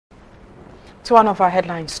To one of our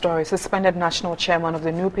headline stories, suspended national chairman of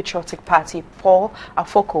the New Patriotic Party, Paul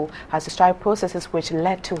Afoko, has described processes which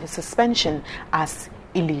led to his suspension as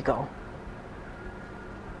illegal.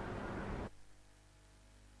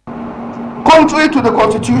 Contrary to the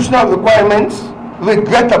constitutional requirements,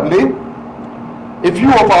 regrettably, a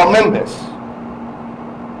few of our members,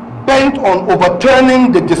 bent on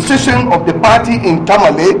overturning the decision of the party in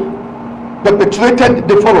Tamale, perpetrated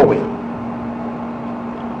the following.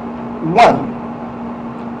 1.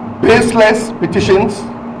 Baseless petitions,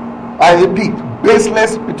 I repeat,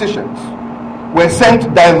 baseless petitions, were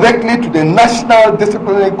sent directly to the National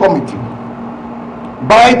Disciplinary Committee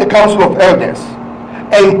by the Council of Elders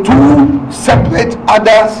and 2 separate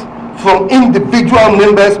others from individual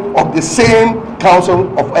members of the same Council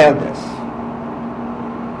of Elders.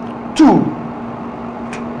 2.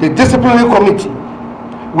 The Disciplinary Committee,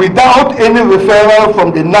 without any referral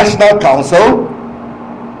from the National Council,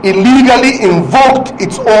 illegally invoked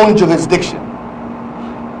its own jurisdiction.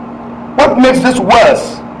 What makes this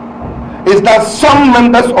worse is that some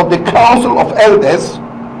members of the Council of Elders,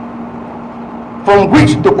 from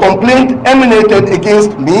which the complaint emanated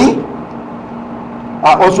against me,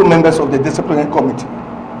 are also members of the Disciplinary Committee.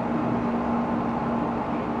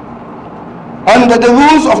 Under the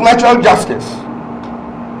rules of natural justice,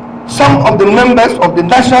 some of the members of the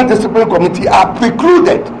National Disciplinary Committee are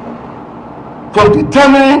precluded from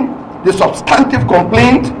determining the substantive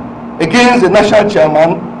complaint against the national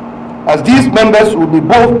chairman, as these members will be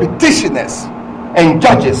both petitioners and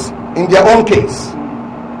judges in their own case.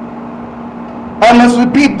 I must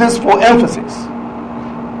repeat this for emphasis.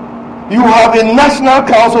 You have a National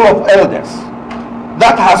Council of Elders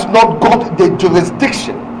that has not got the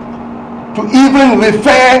jurisdiction to even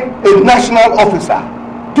refer a national officer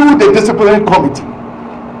to the disciplinary committee.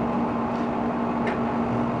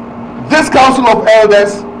 This Council of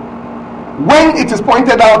Elders, when it is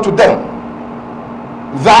pointed out to them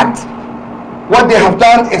that what they have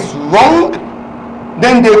done is wrong,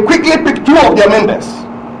 then they quickly pick 2 of their members,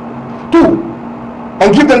 2,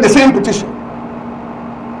 and give them the same petition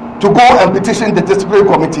to go and petition the disciplinary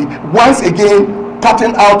committee, once again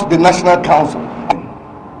cutting out the National Council.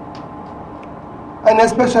 And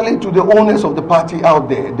especially to the owners of the party out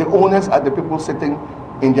there. The owners are the people sitting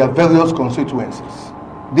in their various constituencies.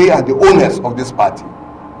 They are the owners of this party.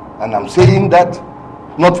 And I'm saying that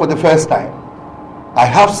not for the first time. I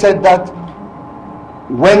have said that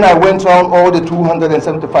when I went around all the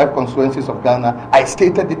 275 constituencies of Ghana. I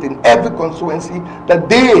stated it in every constituency that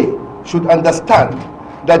they should understand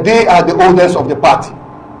that they are the owners of the party.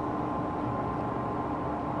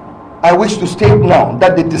 I wish to state now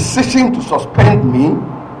that the decision to suspend me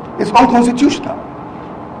is unconstitutional.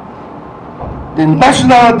 The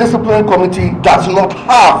National Discipline Committee does not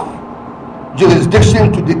have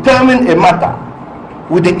jurisdiction to determine a matter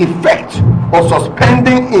with the effect of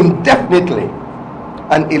suspending indefinitely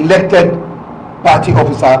an elected party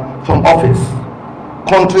officer from office,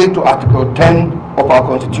 contrary to Article 10 of our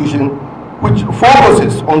Constitution, which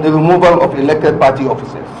focuses on the removal of elected party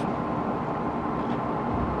officers.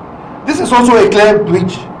 This is also a clear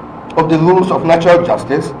breach of the rules of natural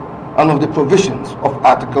justice and of the provisions of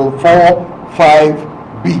Article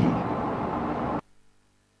 4(5)(b).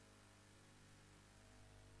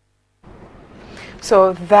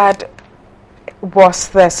 So that was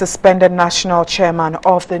the suspended national chairman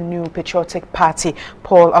of the New Patriotic Party,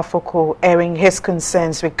 Paul Afoko, airing his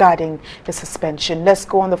concerns regarding the suspension. Let's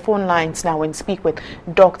go on the phone lines now and speak with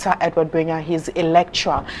Dr. Edward Bringer. He's a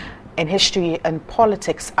lecturer in history and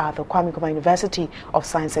politics at the Kwame Nkrumah University of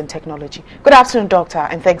Science and Technology. Good afternoon, Doctor,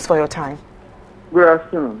 and thanks for your time. Good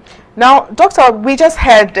afternoon. Now, Doctor, we just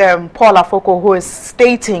heard Paul Afoko, who is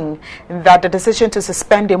stating that the decision to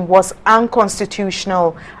suspend him was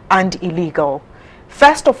unconstitutional and illegal.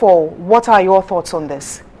 First of all, what are your thoughts on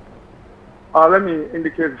this? Let me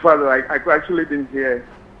indicate further. I actually didn't hear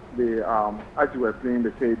the as you were playing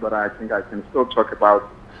the tape, but I think I can still talk about.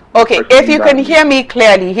 Okay, if you can hear me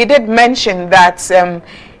clearly, he did mention that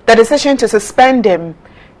the decision to suspend him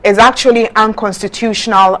is actually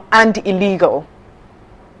unconstitutional and illegal.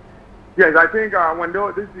 Yes, I think when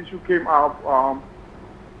this issue came up,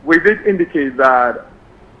 we did indicate that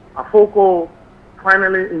Afoko,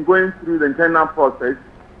 finally, in going through the internal process,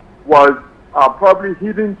 was probably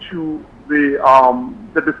hidden to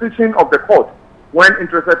the decision of the court when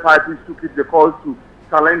interested parties took it the call to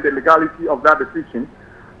challenge the legality of that decision.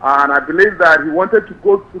 And I believe that he wanted to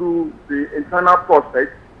go through the internal process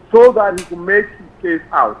so that he could make his case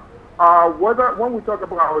out. When we talk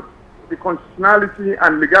about the constitutionality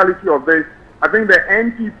and legality of this, I think the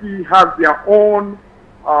NPP has their own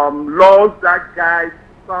laws that guide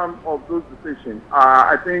some of those decisions.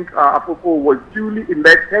 I think Afoko was duly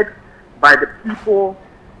elected by the people.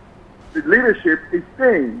 The leadership is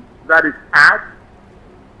saying that its acts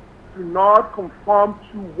do not conform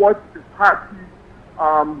to what the party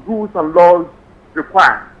rules and laws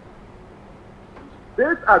require.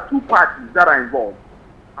 These are two parties that are involved.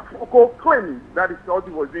 Afoko claiming that he thought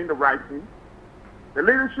he was doing the right thing. The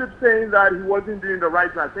leadership saying that he wasn't doing the right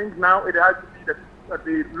thing. I think now it has to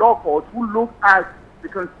be the law courts who look at the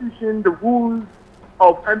constitution, the rules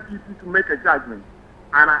of MPP to make a judgment.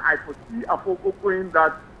 And I foresee Afoko going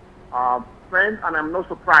that trend, and I'm not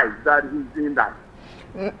surprised that he's doing that.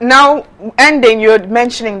 Now, ending, you're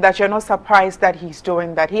mentioning that you're not surprised that he's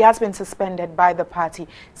doing that. He has been suspended by the party.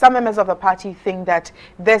 Some members of the party think that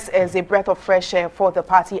this is a breath of fresh air for the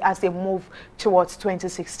party as they move towards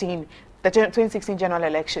 2016. The 2016 general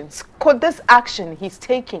elections. Could this action he's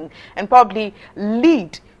taking and probably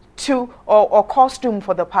lead to or cause doom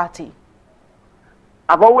for the party?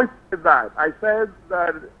 I've always said that. I said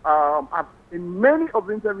that in many of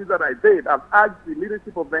the interviews that I did, I've asked the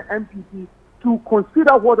leadership of the MPP to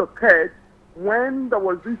consider what occurred when there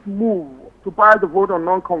was this move to pass the vote on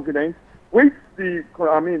non-confidence, which the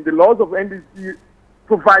laws of NDC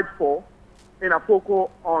provide for in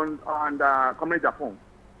Afoko and Community Japan.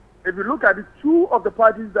 If you look at it, two of the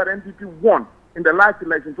parties that MPP won in the last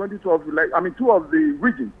election, 2012 election, two of the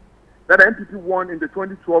regions that MPP won in the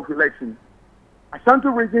 2012 election, Ashanti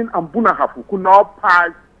region and Bunahafu, could not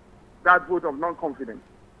pass that vote of non-confidence.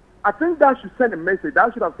 I think that should send a message.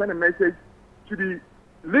 That should have sent a message to the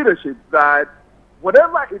leadership that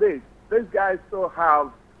whatever it is, these guys still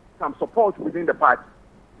have some support within the party.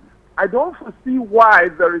 I don't foresee why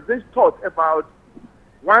there is this thought about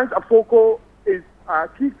once Afoko is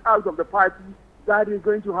kicked out of the party, that is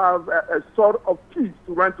going to have a sort of peace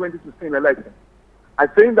to run 2016 election. I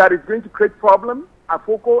think that it's going to create problems.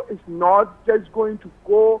 Afoko is not just going to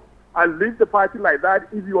go and leave the party like that.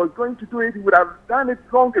 If he was going to do it, he would have done it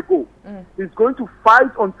long ago. He's going to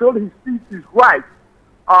fight until he sees his rights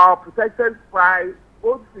are protected by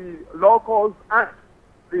both the law courts and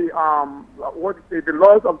the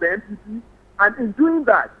laws of the MPP. And in doing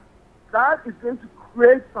that, that is going to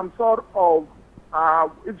create some sort of,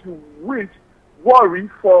 if you wish, worry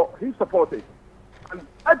for his supporters. And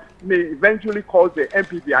that may eventually cause the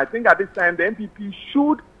MPP. I think at this time the MPP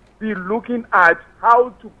should be looking at how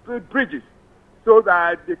to build bridges so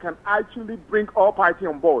that they can actually bring all parties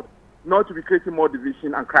on board, not to be creating more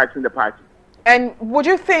division and cracking the party. And would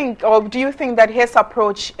you think, or do you think that his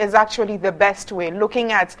approach is actually the best way,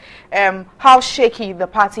 looking at how shaky the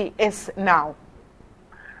party is now?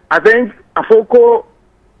 I think Afoko,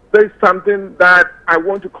 there's something that I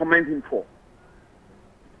want to commend him for.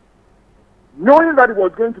 Knowing that he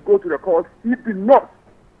was going to go to the court, he did not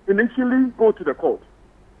initially go to the court.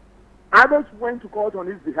 Others went to court on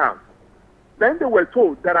his behalf. Then they were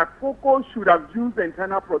told that Afoko should have used the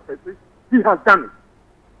internal processes. He has done it.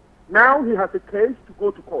 Now he has a case to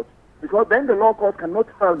go to court, because then the law court cannot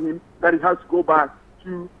tell him that he has to go back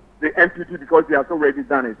to the MPP because he has already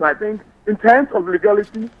done it. So I think in terms of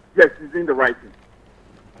legality, yes, he's doing the right thing.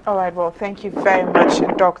 All right, well, thank you very much,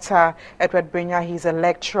 Dr. Edward Brinya. He's a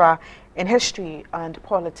lecturer in history and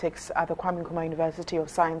politics at the Kwame Nkrumah University of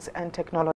Science and Technology.